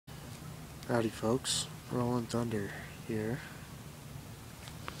Howdy folks, Rolling Thunder here,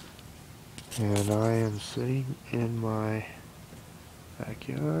 and I am sitting in my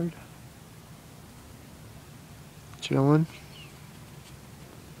backyard, chilling,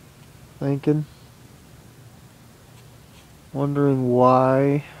 thinking, wondering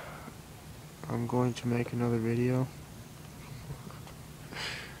why I'm going to make another video,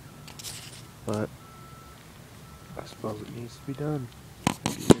 but I suppose it needs to be done.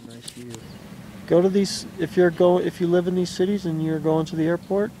 Maybe a nice view. Go to these, if you live in these cities and you're going to the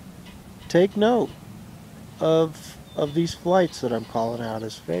airport, take note of these flights that I'm calling out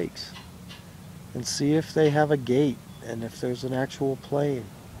as fakes, and see if they have a gate and if there's an actual plane.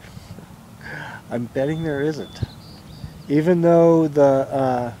 I'm betting there isn't. Even though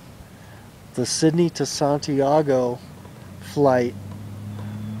the Sydney to Santiago flight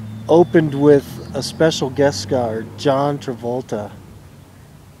opened with a special guest star, John Travolta,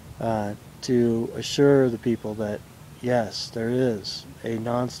 to assure the people that yes, there is a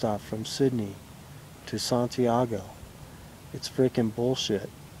nonstop from Sydney to Santiago. It's freaking bullshit.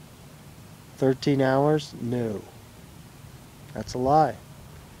 13 hours? No. That's a lie.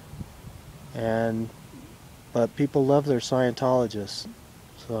 But people love their Scientologists,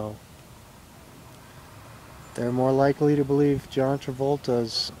 so they're more likely to believe John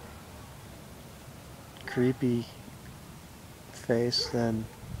Travolta's creepy face than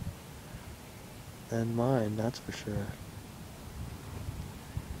mine, that's for sure.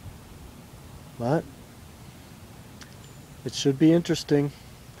 But it should be interesting.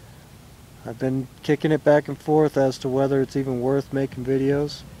 I've been kicking it back and forth as to whether it's even worth making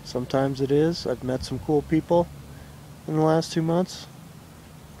videos. Sometimes it is. I've met some cool people in the last 2 months,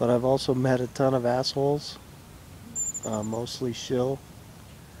 but I've also met a ton of assholes, mostly shills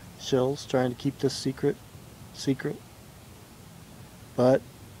trying to keep this secret. But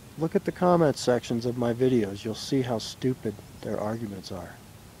look at the comment sections of my videos. You'll see how stupid their arguments are.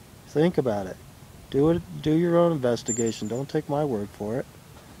 Think about it. Do your own investigation. Don't take my word for it.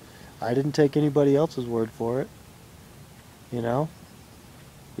 I didn't take anybody else's word for it. You know?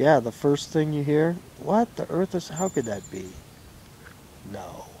 Yeah, the first thing you hear, what? The earth is, how could that be?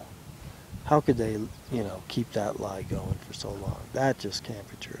 No. How could they, keep that lie going for so long? That just can't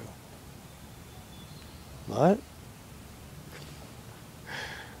be true. What?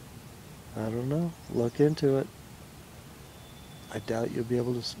 I don't know. Look into it. I doubt you'll be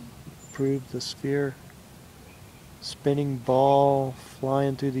able to prove the sphere spinning ball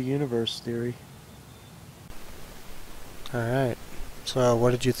flying through the universe theory. Alright, so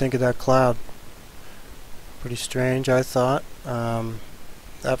what did you think of that cloud? Pretty strange, I thought.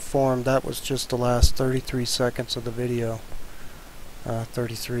 That was just the last 33 seconds of the video.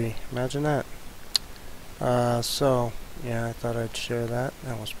 33, imagine that. So, yeah, I thought I'd share that.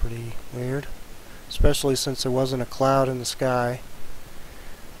 That was pretty weird, especially since there wasn't a cloud in the sky.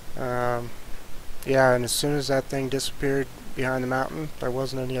 Yeah, and as soon as that thing disappeared behind the mountain, there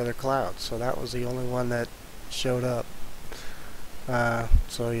wasn't any other clouds, so that was the only one that showed up.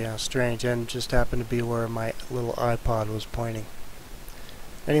 So yeah, strange, and just happened to be where my little iPod was pointing.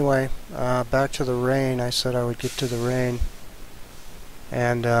 Anyway, back to the rain. I said I would get to the rain,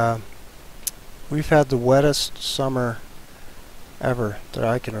 and we've had the wettest summer ever that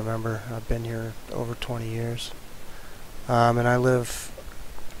I can remember. I've been here over 20 years, and I live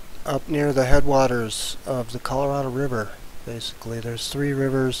up near the headwaters of the Colorado River. Basically, there's 3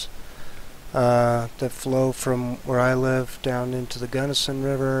 rivers that flow from where I live down into the Gunnison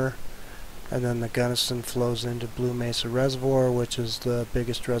River, and then the Gunnison flows into Blue Mesa Reservoir, which is the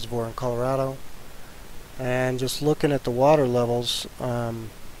biggest reservoir in Colorado. And just looking at the water levels,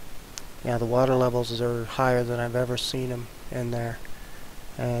 yeah, the water levels are higher than I've ever seen them in there.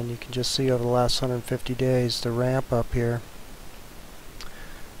 And you can just see over the last 150 days the ramp up here.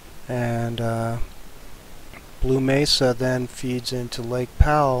 And Blue Mesa then feeds into Lake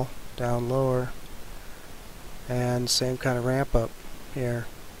Powell down lower, and same kind of ramp up here.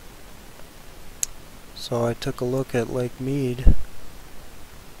 So I took a look at Lake Mead,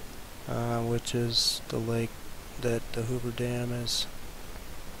 which is the lake that the Hoover Dam is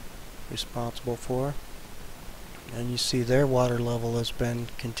responsible for, and you see their water level has been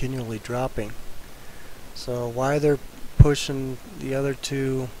continually dropping. So why they're pushing the other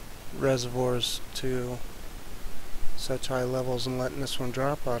 2 reservoirs to such high levels and letting this one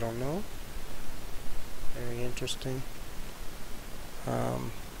drop, I don't know. Very interesting.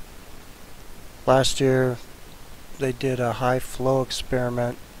 Last year they did a high flow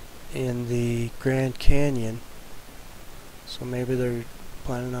experiment in the Grand Canyon, so maybe they're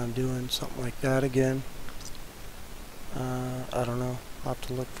planning on doing something like that again. I don't know. I'll have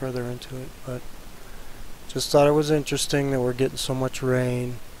to look further into it, but just thought it was interesting that we're getting so much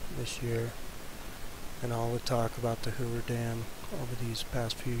rain this year, and all the talk about the Hoover Dam over these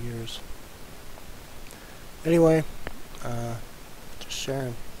past few years. Anyway, just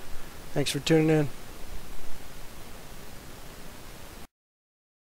sharing. Thanks for tuning in.